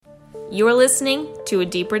You're listening to A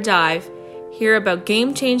Deeper Dive. Hear about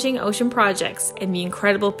game-changing ocean projects and the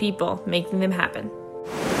incredible people making them happen.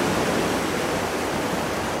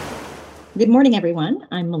 Good morning, everyone.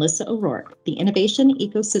 I'm Melissa O'Rourke, the Innovation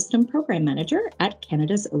Ecosystem Program Manager at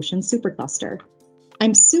Canada's Ocean Supercluster.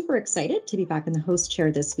 I'm super excited to be back in the host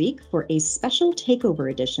chair this week for a special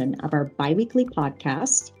takeover edition of our biweekly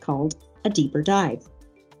podcast called A Deeper Dive.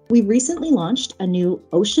 We recently launched a new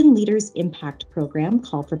Ocean Leaders Impact program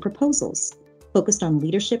call for proposals, focused on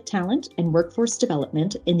leadership talent and workforce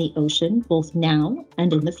development in the ocean, both now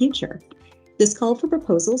and in the future. This call for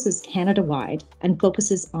proposals is Canada-wide and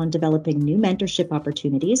focuses on developing new mentorship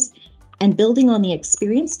opportunities and building on the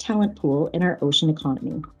experienced talent pool in our ocean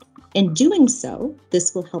economy. In doing so,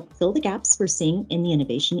 this will help fill the gaps we're seeing in the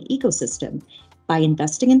innovation ecosystem by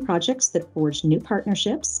investing in projects that forge new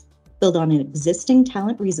partnerships, build on existing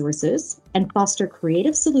talent resources, and foster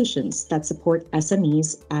creative solutions that support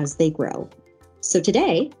SMEs as they grow. So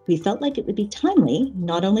today, we felt like it would be timely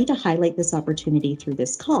not only to highlight this opportunity through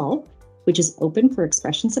this call, which is open for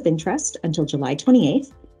expressions of interest until July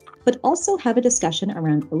 28th, but also have a discussion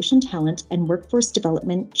around ocean talent and workforce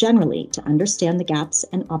development generally to understand the gaps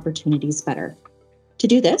and opportunities better. To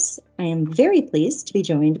do this, I am very pleased to be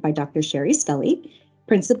joined by Dr. Sherry Scully,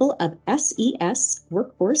 Principal of SES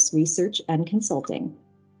Workforce Research and Consulting.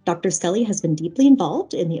 Dr. Scully has been deeply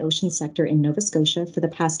involved in the ocean sector in Nova Scotia for the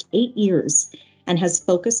past 8 years and has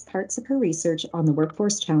focused parts of her research on the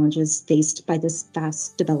workforce challenges faced by this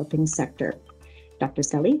fast developing sector. Dr.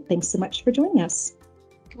 Scully, thanks so much for joining us.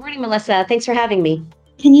 Good morning, Melissa. Thanks for having me.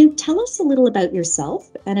 Can you tell us a little about yourself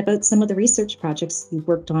and about some of the research projects you've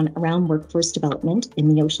worked on around workforce development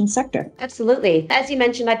in the ocean sector? Absolutely. As you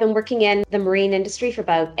mentioned, I've been working in the marine industry for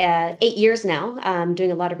about 8 years now,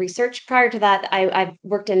 doing a lot of research. Prior to that, I've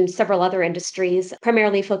worked in several other industries,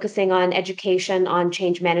 primarily focusing on education, on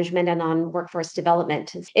change management, and on workforce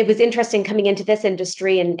development. It was interesting coming into this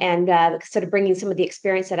industry and sort of bringing some of the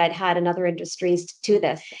experience that I'd had in other industries to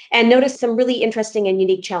this, and noticed some really interesting and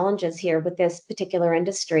unique challenges here with this particular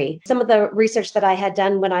industry. Some of the research that I had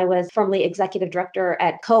done when I was formerly executive director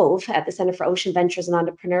at COVE, at the Center for Ocean Ventures and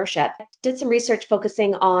Entrepreneurship, did some research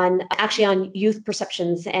focusing on youth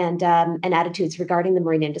perceptions and attitudes regarding the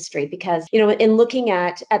marine industry. Because, in looking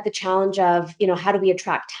at the challenge of, how do we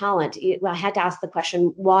attract talent, I had to ask the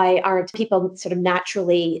question, why aren't people sort of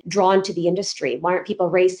naturally drawn to the industry? Why aren't people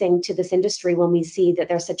racing to this industry when we see that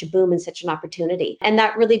there's such a boom and such an opportunity? And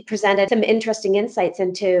that really presented some interesting insights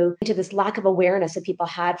into this lack of awareness that people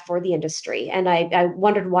had for the industry. And I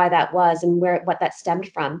wondered why that was and what that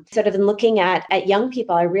stemmed from. Sort of in looking at young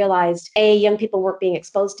people, I realized, young people weren't being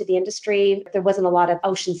exposed to the industry. There wasn't a lot of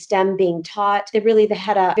ocean STEM being taught. They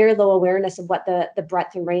had a very low awareness of what the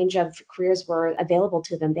breadth and range of careers were available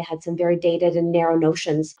to them. They had some very dated and narrow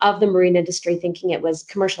notions of the marine industry, thinking it was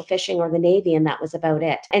commercial fishing or the Navy, and that was about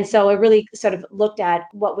it. And so I really sort of looked at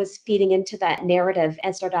what was feeding into that narrative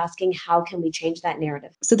and started asking, how can we change that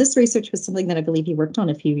narrative? So this research was something that I believe you worked on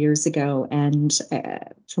a few years ago. And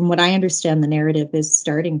from what I understand, the narrative is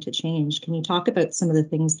starting to change. Can you talk about some of the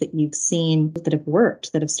things that you've seen that have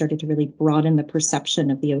worked, that have started to really broaden the perception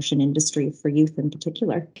of the ocean industry for youth in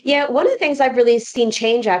particular? Yeah, one of the things I've really seen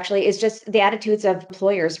change actually is just the attitudes of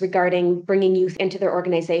employers regarding bringing youth into their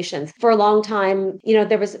organizations. For a long time,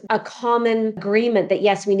 there was a common agreement that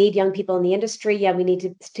yes, we need young people in the industry. Yeah, we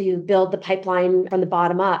need to build the pipeline from the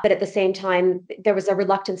bottom up. But at the same time, there was a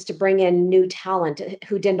reluctance to bring in new talent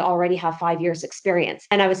who didn't already have 5 years experience.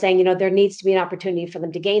 And I was saying, there needs to be an opportunity for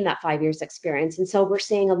them to gain that 5 years experience. And so we're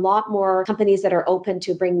seeing a lot more companies that are open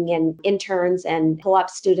to bringing in interns and co-op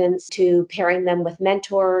students, to pairing them with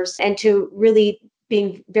mentors, and to really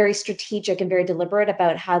being very strategic and very deliberate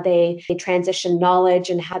about how they transition knowledge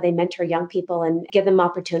and how they mentor young people and give them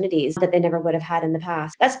opportunities that they never would have had in the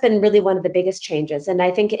past. That's been really one of the biggest changes. And I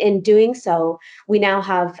think in doing so, we now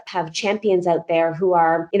have champions out there who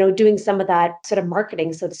are, doing some of that sort of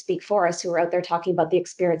marketing, so to speak, for us, who are out there talking about the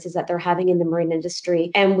experiences that they're having in the marine industry.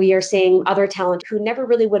 And we are seeing other talent who never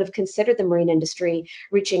really would have considered the marine industry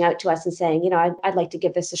reaching out to us and saying, I'd like to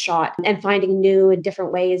give this a shot, and finding new and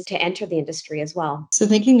different ways to enter the industry as well. So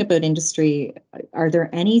thinking about industry, are there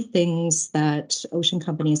any things that ocean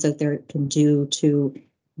companies out there can do to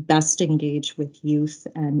best engage with youth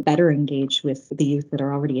and better engage with the youth that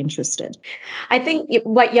are already interested? I think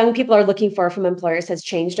what young people are looking for from employers has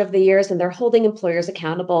changed over the years, and they're holding employers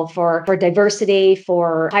accountable for diversity,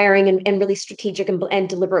 for hiring in really strategic and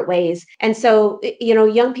deliberate ways. And so,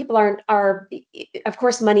 young people are of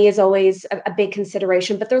course, money is always a big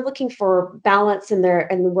consideration, but they're looking for balance in the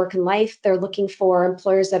work and life. They're looking for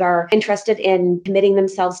employers that are interested in committing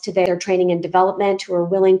themselves to their training and development, who are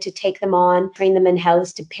willing to take them on, train them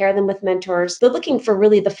in-house, to pair them with mentors. They're looking for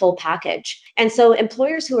really the full package. And so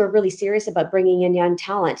employers who are really serious about bringing in young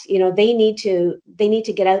talent, they need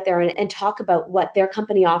to get out there and talk about what their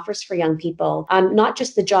company offers for young people, not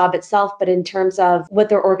just the job itself, but in terms of what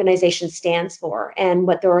their organization stands for and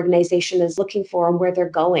what their organization is looking for and where they're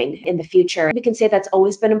going in the future. We can say that's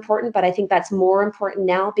always been important, but I think that's more important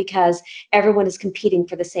now because everyone is competing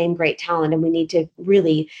for the same great talent, and we need to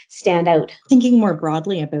really stand out. Thinking more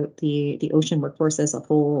broadly about the ocean workforce as a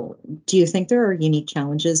whole, do you think there are unique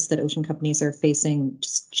challenges that ocean companies are facing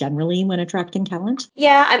just generally when attracting talent?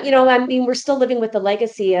 Yeah, we're still living with the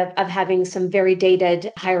legacy of having some very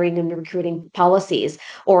dated hiring and recruiting policies,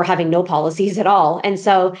 or having no policies at all. And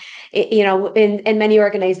so, in many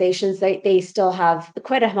organizations, they still have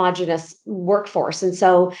quite a homogenous workforce. And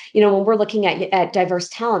so, when we're looking at diverse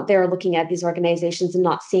talent, they're looking at these organizations and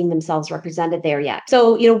not seeing themselves represented there yet.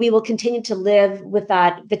 So, we will continue to live with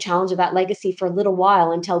the challenge of that legacy for a little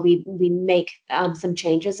while until we make some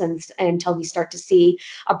changes and until we start to see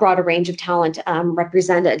a broader range of talent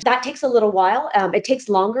represented. That takes a little while. It takes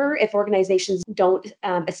longer if organizations don't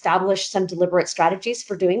establish some deliberate strategies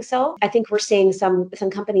for doing so. I think we're seeing some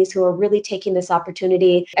companies who are really taking this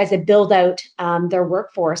opportunity as they build out their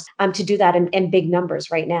workforce to do that in big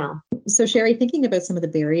numbers right now. So, Sherry, thinking about some of the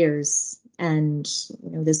barriers and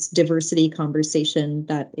this diversity conversation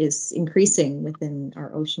that is increasing within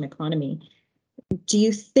our ocean economy, do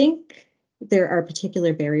you think there are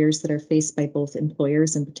particular barriers that are faced by both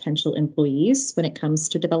employers and potential employees when it comes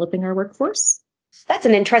to developing our workforce? That's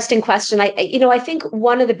an interesting question. I think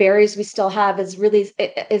one of the barriers we still have is really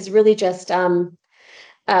just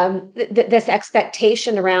this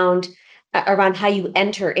expectation around how you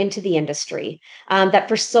enter into the industry. That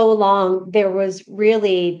for so long there was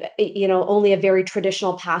really, only a very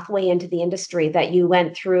traditional pathway into the industry, that you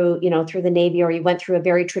went through, through the Navy, or you went through a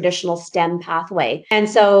very traditional STEM pathway. And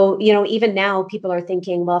so, even now people are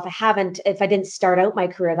thinking, well, if I didn't start out my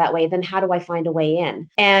career that way, then how do I find a way in?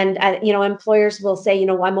 And employers will say,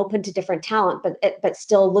 I'm open to different talent, but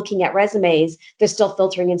still looking at resumes, they're still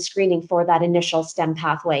filtering and screening for that initial STEM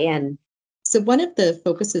pathway in. So one of the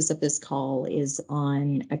focuses of this call is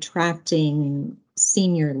on attracting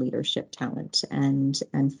senior leadership talent and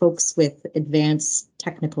folks with advanced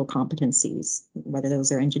technical competencies, whether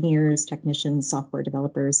those are engineers, technicians, software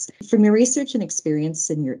developers. From your research and experience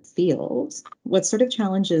in your field, what sort of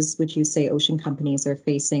challenges would you say ocean companies are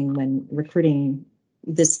facing when recruiting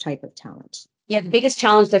this type of talent? Yeah, the biggest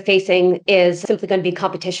challenge they're facing is simply going to be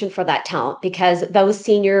competition for that talent, because those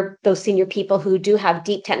senior people who do have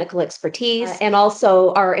deep technical expertise and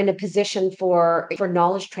also are in a position for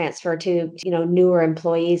knowledge transfer to newer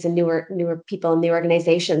employees and newer people in the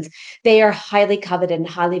organizations, they are highly coveted and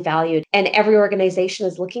highly valued, and every organization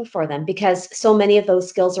is looking for them because so many of those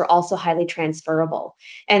skills are also highly transferable.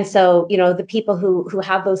 And so the people who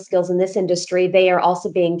have those skills in this industry, they are also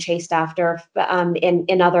being chased after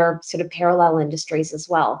in other sort of parallel industries as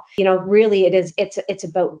well. Really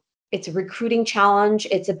it's a recruiting challenge.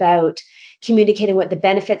 It's about communicating what the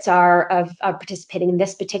benefits are of participating in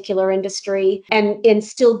this particular industry, and in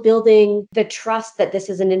still building the trust that this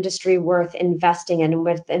is an industry worth investing in and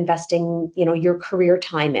worth investing, your career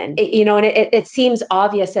time in. It seems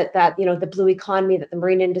obvious that the blue economy, that the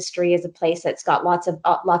marine industry is a place that's got lots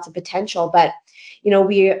of potential, but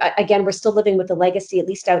we're still living with the legacy, at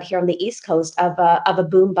least out here on the East Coast, of a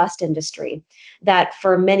boom bust industry that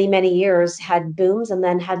for many, many years had booms and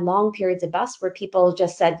then had long periods of bust where people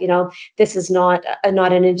just said, this is not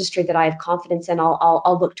an industry that I have confidence in.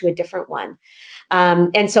 I'll look to a different one.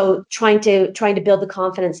 And so trying to build the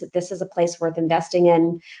confidence that this is a place worth investing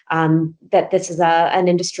in, that this is an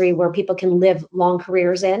industry where people can live long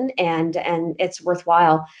careers in, and it's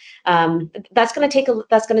worthwhile. That's going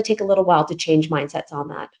to take a little while to change mindsets on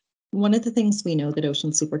that. One of the things we know that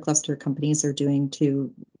ocean supercluster companies are doing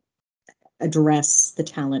to address the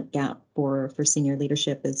talent gap for senior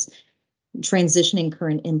leadership is transitioning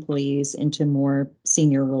current employees into more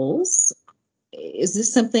senior roles. Is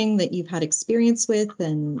this something that you've had experience with,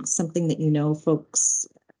 and something that folks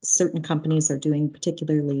certain companies are doing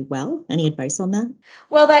particularly well? Any advice on that?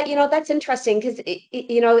 Well, that's interesting because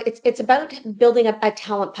it's about building a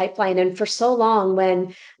talent pipeline. And for so long,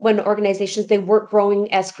 when organizations they weren't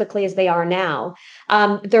growing as quickly as they are now,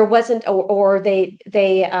 there wasn't, or they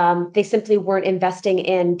simply weren't investing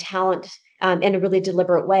in talent in a really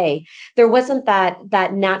deliberate way. There wasn't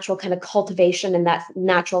that natural kind of cultivation and that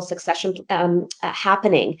natural succession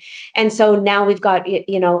happening. And so now we've got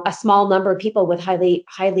a small number of people with highly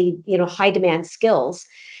high demand skills,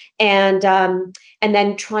 and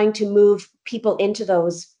then trying to move people into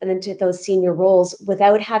those senior roles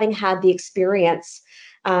without having had the experience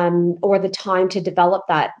or the time to develop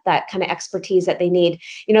that kind of expertise that they need.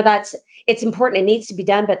 It's important. It needs to be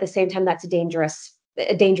done, but at the same time, that's a dangerous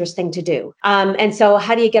thing to do. And so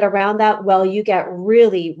how do you get around that? Well, you get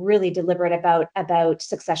really, really deliberate about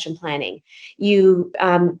succession planning. You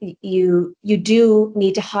do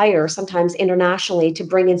need to hire sometimes internationally to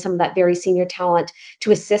bring in some of that very senior talent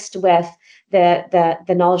to assist with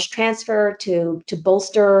the knowledge transfer, to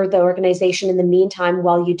bolster the organization in the meantime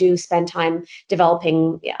while you do spend time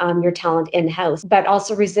developing your talent in-house, but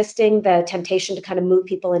also resisting the temptation to kind of move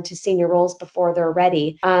people into senior roles before they're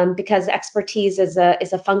ready, because expertise is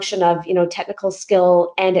a function of technical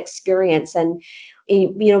skill and experience. And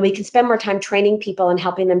we can spend more time training people and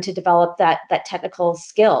helping them to develop that technical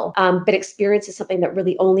skill. But experience is something that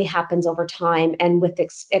really only happens over time and with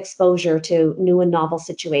exposure to new and novel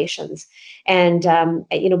situations. And,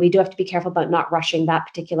 we do have to be careful about not rushing that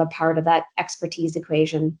particular part of that expertise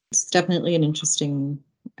equation. It's definitely an interesting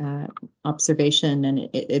observation. And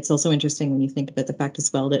it's also interesting when you think about the fact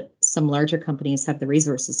as well that some larger companies have the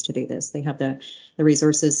resources to do this. They have the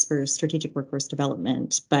resources for strategic workforce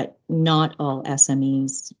development, but not all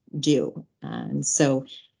SMEs do. And so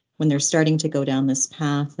when they're starting to go down this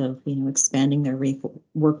path of, expanding their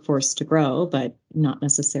workforce to grow, but not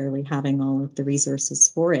necessarily having all of the resources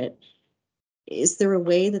for it, is there a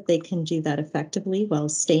way that they can do that effectively while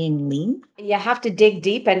staying lean? You have to dig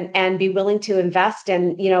deep and be willing to invest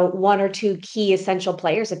in, one or two key essential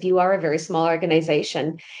players if you are a very small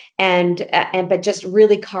organization, but just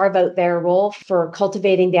really carve out their role for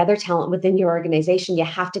cultivating the other talent within your organization. You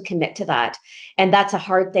have to commit to that. And that's a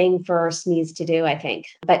hard thing for SMEs to do, I think.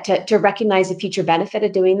 But to recognize the future benefit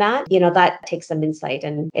of doing that, that takes some insight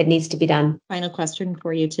and it needs to be done. Final question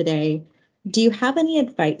for you today. Do you have any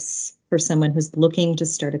advice for someone who's looking to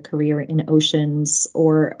start a career in oceans,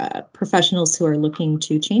 or professionals who are looking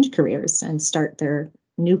to change careers and start their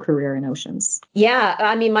new career in oceans? Yeah,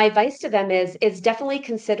 I mean, my advice to them is definitely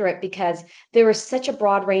consider it, because there is such a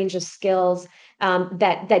broad range of skills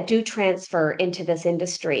that do transfer into this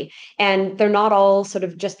industry. And they're not all sort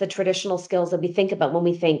of just the traditional skills that we think about when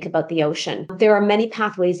we think about the ocean. There are many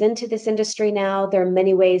pathways into this industry now. There are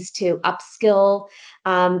many ways to upskill.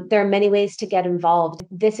 There are many ways to get involved.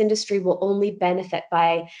 This industry will only benefit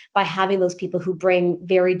by having those people who bring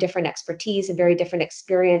very different expertise and very different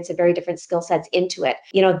experience and very different skill sets into it.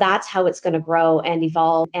 That's how it's going to grow and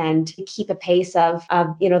evolve and keep a pace of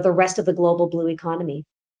the rest of the global blue economy.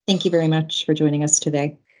 Thank you very much for joining us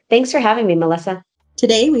today. Thanks for having me, Melissa.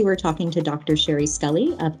 Today, we were talking to Dr. Sherry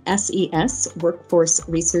Scully of SES Workforce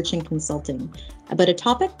Research and Consulting about a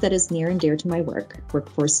topic that is near and dear to my work: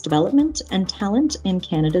 workforce development and talent in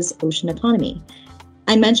Canada's ocean economy.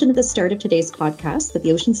 I mentioned at the start of today's podcast that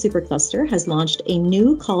the Ocean Supercluster has launched a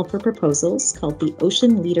new call for proposals called the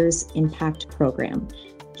Ocean Leaders Impact Program,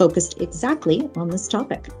 focused exactly on this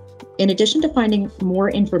topic. In addition to finding more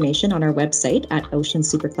information on our website at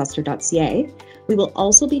oceansupercluster.ca, we will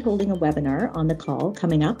also be holding a webinar on the call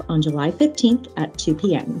coming up on July 15th at 2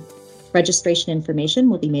 p.m. Registration information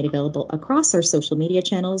will be made available across our social media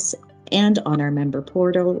channels and on our member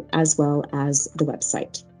portal, as well as the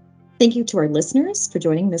website. Thank you to our listeners for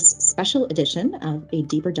joining this special edition of a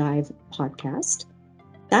Deeper Dive podcast.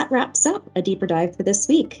 That wraps up a Deeper Dive for this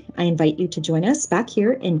week. I invite you to join us back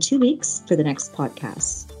here in 2 weeks for the next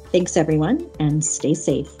podcast. Thanks, everyone, and stay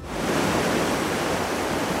safe.